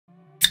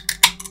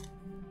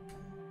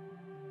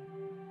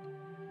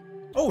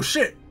Oh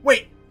shit,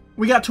 wait.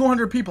 We got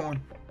 200 people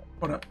on.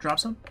 Hold up, drop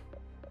some?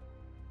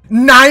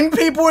 9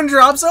 people in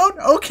drop zone?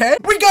 Okay.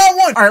 We got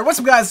one! Alright, what's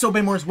up guys, it's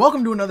Baymores.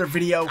 Welcome to another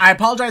video. I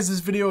apologize this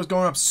video is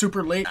going up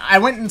super late. I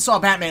went and saw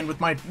Batman with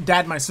my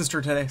dad and my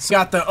sister today. So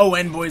got the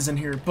ON boys in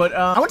here. But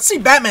I went to see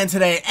Batman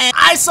today and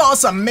I saw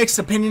some mixed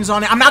opinions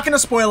on it. I'm not gonna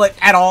spoil it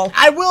at all.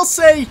 I will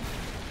say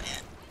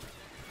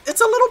it's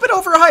a little bit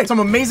overhyped. Some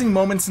amazing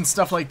moments and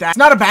stuff like that. It's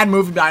not a bad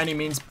movie by any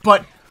means,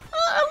 but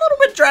a little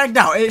bit dragged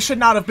out. It should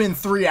not have been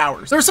 3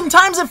 hours. There's some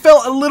times it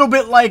felt a little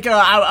bit like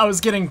I was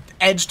getting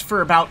edged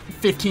for about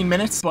 15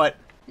 minutes, but,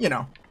 you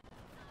know,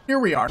 here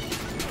we are.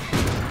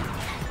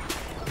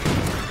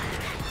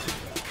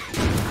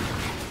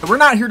 We're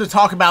not here to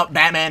talk about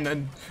Batman,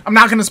 and I'm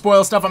not going to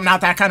spoil stuff. I'm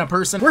not that kind of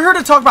person. We're here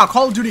to talk about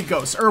Call of Duty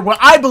Ghosts, or what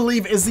I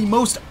believe is the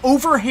most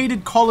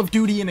overhated Call of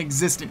Duty in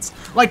existence,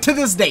 like to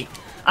this date.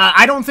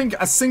 I don't think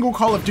a single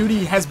Call of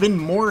Duty has been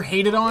more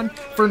hated on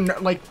for,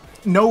 like,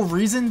 no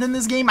reason than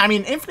this game. I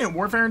mean, Infinite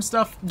Warfare and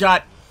stuff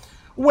got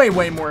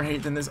way more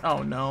hate than this.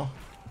 Oh no.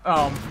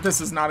 This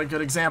is not a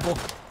good example.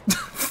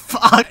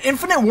 Fuck.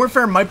 Infinite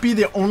Warfare might be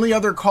the only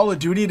other Call of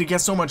Duty to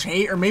get so much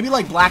hate, or maybe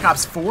like Black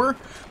Ops 4,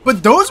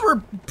 but those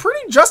were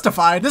pretty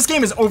justified. This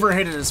game is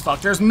overhated as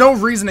fuck. There's no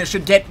reason it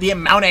should get the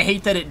amount of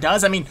hate that it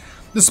does. I mean,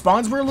 the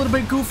spawns were a little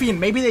bit goofy, and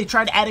maybe they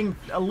tried adding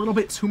a little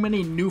bit too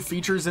many new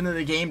features into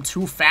the game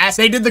too fast.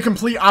 They did the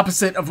complete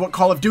opposite of what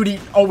Call of Duty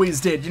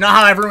always did. You know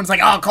how everyone's like,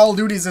 oh, Call of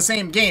Duty's the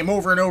same game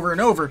over and over and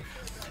over?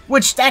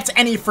 Which, that's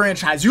any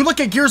franchise. You look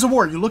at Gears of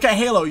War, you look at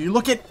Halo, you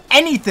look at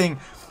anything,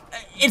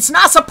 it's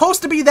not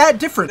supposed to be that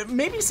different.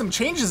 Maybe some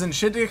changes and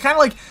shit. They're kind of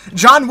like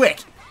John Wick.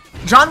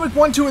 John Wick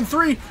 1, 2, and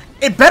 3,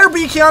 it better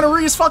be Keanu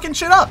Reeves fucking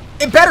shit up.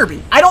 It better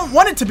be. I don't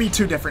want it to be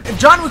too different. If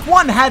John Wick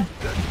 1 had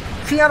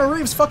Keanu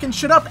Reeves fucking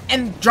shit up,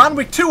 and John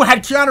Wick 2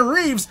 had Keanu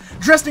Reeves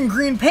dressed in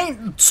green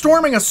paint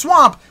storming a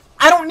swamp,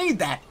 I don't need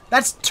that.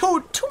 That's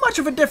too much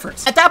of a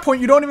difference. At that point,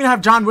 you don't even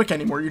have John Wick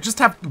anymore. You just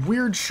have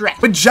weird Shrek.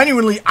 But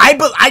genuinely,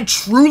 I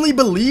truly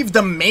believe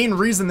the main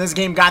reason this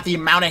game got the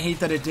amount of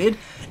hate that it did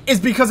is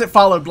because it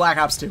followed Black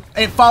Ops 2.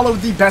 It followed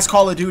the best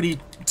Call of Duty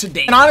to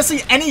date. And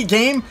honestly, any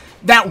game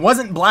that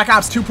wasn't Black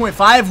Ops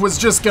 2.5 was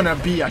just gonna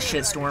be a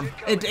shitstorm.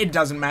 It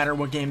doesn't matter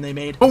what game they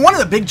made. But one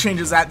of the big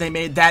changes that they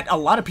made that a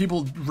lot of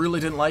people really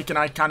didn't like, and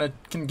I kind of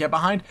can get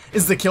behind,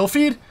 is the kill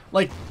feed.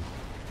 Like,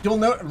 you'll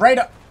note right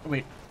up.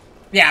 Wait.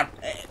 Yeah.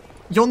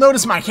 You'll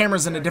notice my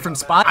camera's in a different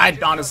spot. I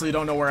honestly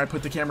don't know where I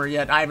put the camera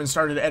yet. I haven't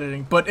started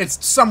editing, but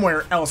it's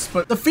somewhere else.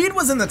 But the feed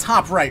was in the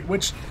top right,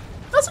 which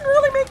doesn't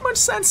really make much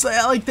sense.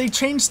 Like, they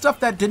changed stuff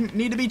that didn't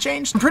need to be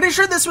changed. I'm pretty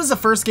sure this was the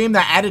first game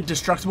that added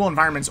destructible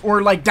environments,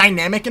 or like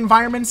dynamic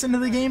environments into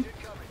the game.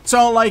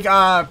 So like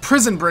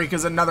Prison Break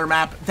is another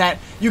map that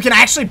you can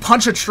actually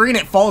punch a tree and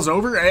it falls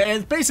over.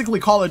 It's basically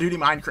Call of Duty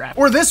Minecraft.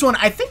 Or this one,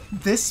 I think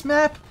this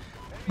map,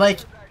 like,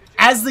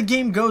 as the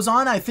game goes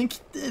on, I think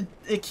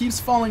it keeps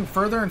falling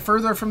further and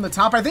further from the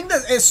top. I think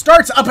that it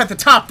starts up at the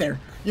top there.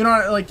 You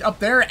know, like up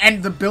there,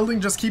 and the building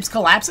just keeps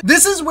collapsing.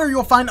 This is where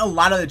you'll find a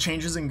lot of the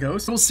changes in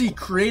Ghost. You'll see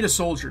create a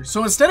soldier.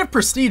 So instead of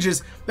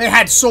prestiges, they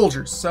had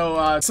soldiers.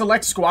 So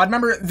select squad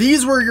member.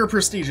 These were your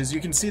prestiges. You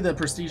can see the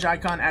prestige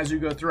icon as you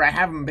go through. I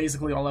have them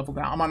basically all leveled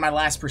out. I'm on my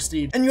last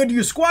prestige. And you had to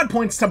use squad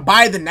points to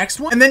buy the next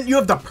one. And then you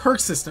have the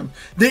perk system.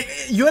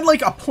 You had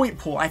like a point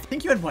pool. I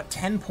think you had, what,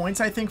 10 points,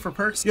 I think, for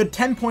perks? You had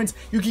 10 points.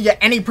 You could get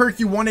any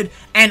perk you wanted.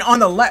 And on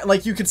the left,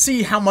 like, you could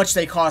see how much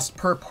they cost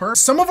per perk.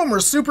 Some of them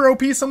were super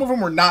OP. Some of them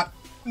were not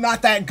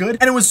that good,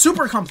 and it was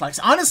super complex.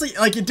 Honestly,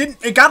 like,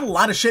 it got a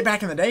lot of shit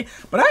back in the day,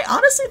 but I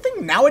honestly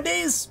think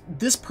nowadays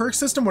this perk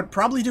system would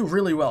probably do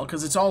really well,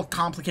 because it's all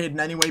complicated in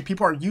any way.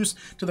 People are used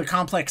to the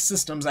complex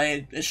systems.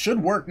 It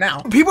should work now.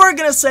 People are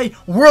gonna say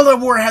World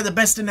at War had the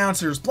best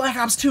announcers, Black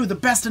Ops 2 the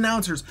best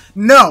announcers.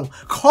 No,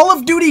 Call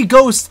of Duty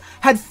Ghosts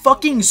had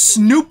fucking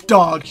Snoop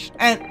Dogg.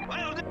 And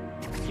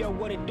yo,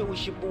 what it do?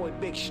 It's your boy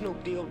Big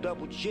Snoop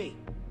D-O-double-G.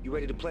 You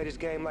ready to play this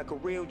game like a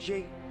real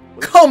G?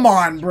 Come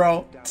on,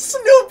 bro.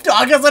 Snoop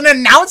Dogg as an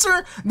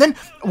announcer? Then,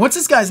 what's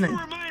this guy's name? You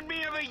remind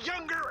me of a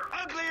younger,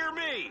 uglier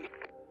me.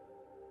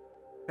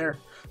 There.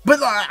 But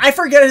I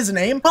forget his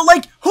name. But,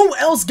 like, who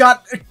else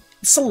got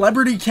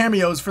celebrity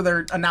cameos for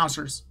their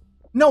announcers?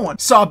 No one.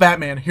 Saw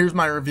Batman. Here's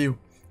my review.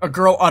 A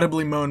girl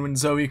audibly moaned when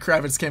Zoe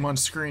Kravitz came on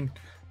screen.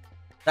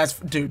 That's,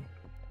 dude.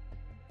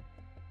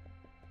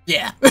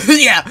 Yeah.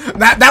 Yeah.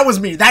 That was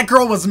me. That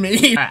girl was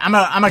me. Right, I'm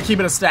gonna keep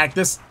it a stack.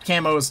 This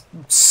camo is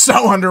so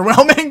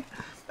underwhelming.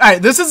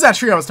 Alright, this is that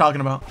tree I was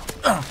talking about.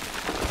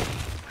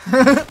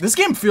 This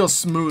game feels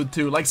smooth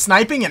too. Like,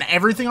 sniping and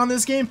everything on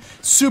this game,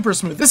 super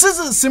smooth. This is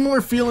a similar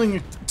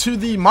feeling to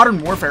the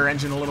Modern Warfare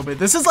engine a little bit.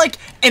 This is like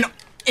an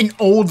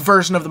old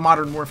version of the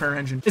Modern Warfare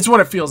engine. It's what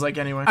it feels like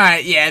anyway.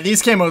 Alright, yeah,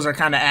 these camos are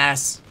kind of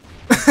ass.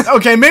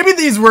 Okay, maybe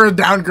these were a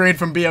downgrade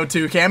from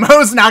BO2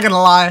 camos, not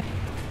gonna lie.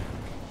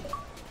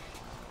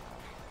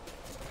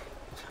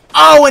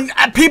 Oh, and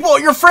people,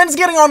 your friends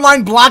getting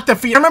online blocked the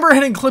feed. I remember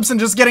hitting clips and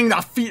just getting the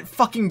feed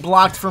fucking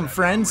blocked from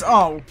friends.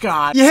 Oh,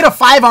 God. You hit a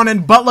 5 on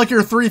and Butt Like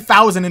You're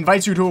 3000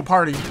 invites you to a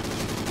party.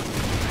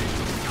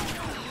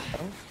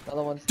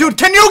 Other one's Dude,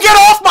 can you get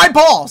off my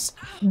balls?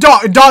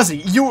 Does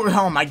he?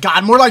 Oh my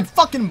god, more like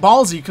fucking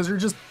ballsy, because you're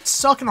just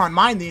sucking on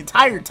mine the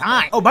entire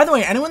time. Oh, by the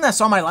way, anyone that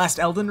saw my last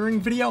Elden Ring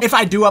video, if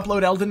I do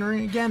upload Elden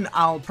Ring again,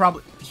 I'll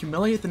probably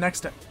humiliate the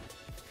next...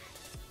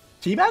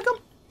 Teabag him?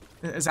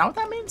 Is that what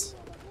that means?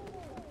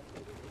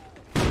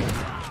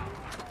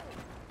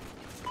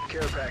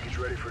 Care package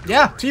ready for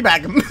Yeah,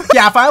 teabag him.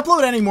 Yeah, if I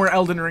upload any more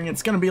Elden Ring,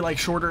 it's gonna be like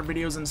shorter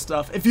videos and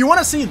stuff. If you want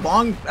to see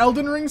long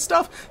Elden Ring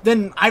stuff,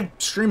 then I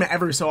stream it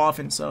every so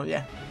often, so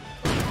yeah.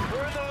 We're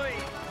in the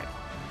lead.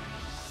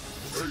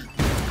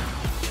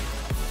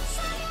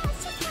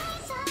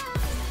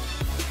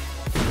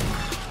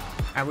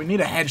 Alright, we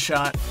need a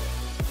headshot.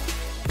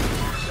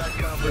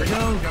 There we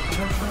go, got the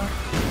headshot.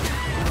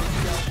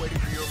 Waiting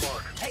for your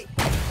mark. Hey.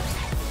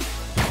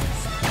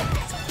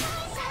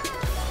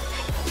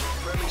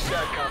 Friendly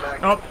SATCOM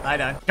active. Oh, I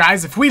died.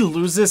 Guys, if we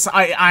lose this,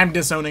 I'm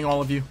disowning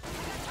all of you.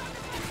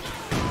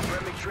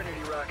 Friendly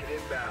Trinity rocket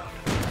inbound.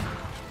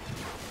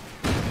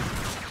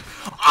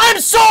 I'm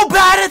so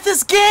bad at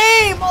this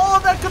game!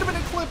 Oh, that could have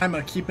been a clip. I'm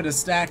gonna keep it a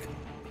stack.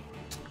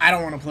 I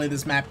don't want to play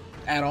this map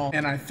at all.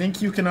 And I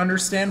think you can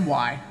understand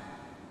why.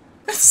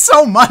 It's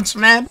so much,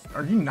 man.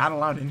 Are you not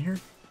allowed in here?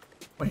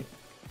 Wait.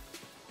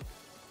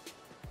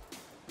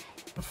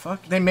 The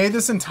fuck? They made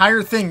this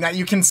entire thing that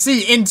you can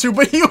see into,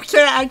 but you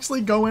can't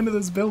actually go into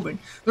this building.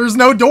 There's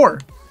no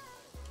door.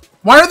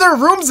 Why are there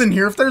rooms in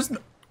here if there's no...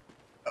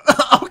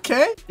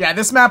 Okay. Yeah,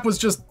 this map was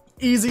just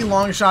easy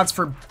long shots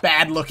for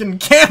bad looking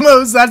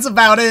camos. That's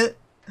about it.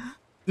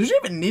 Did you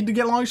even need to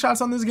get long shots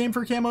on this game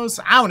for camos?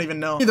 I don't even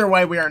know. Either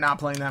way, we are not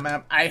playing that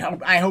map.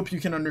 I hope you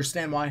can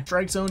understand why.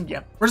 Strike zone,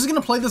 yep. We're just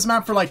gonna play this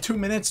map for like 2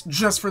 minutes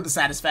just for the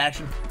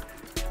satisfaction.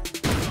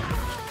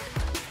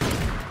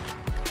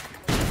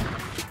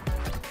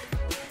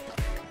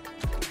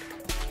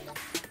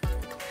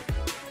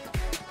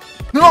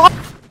 No!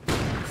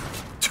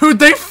 Dude,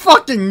 they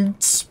fucking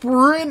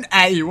sprint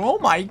at you. Oh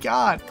my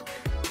god.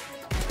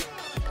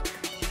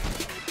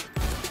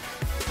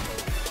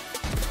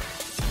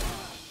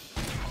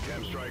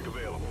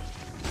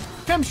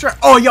 Strike.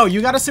 Oh, yo,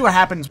 you gotta see what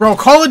happens. Bro,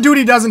 Call of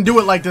Duty doesn't do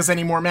it like this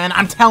anymore, man.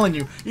 I'm telling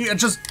you. You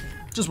just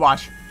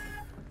watch.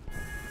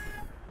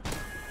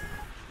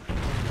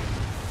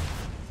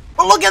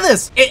 Oh, look at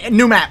this.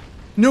 New map.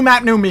 New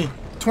map, new me.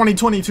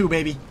 2022,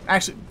 baby.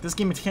 Actually, this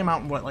game came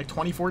out in what, like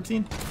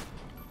 2014?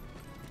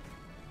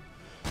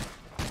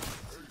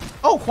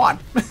 Oh, quad.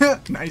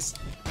 Nice.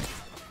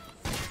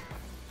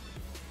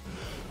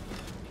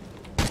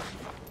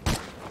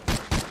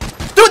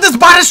 This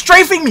bot is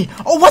strafing me!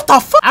 Oh, what the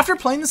fuck? After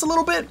playing this a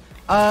little bit,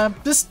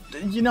 this,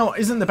 you know,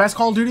 isn't the best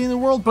Call of Duty in the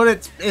world, but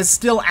it is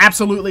still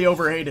absolutely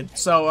overhated.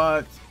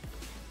 So,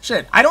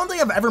 shit. I don't think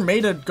I've ever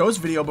made a Ghost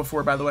video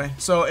before, by the way.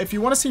 So, if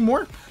you want to see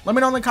more, let me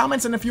know in the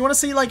comments. And if you want to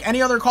see, like,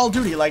 any other Call of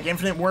Duty, like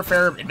Infinite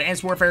Warfare,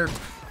 Advanced Warfare,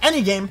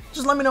 any game,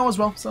 just let me know as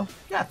well. So,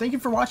 yeah, thank you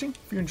for watching.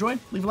 If you enjoyed,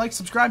 leave a like,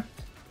 subscribe.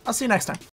 I'll see you next time.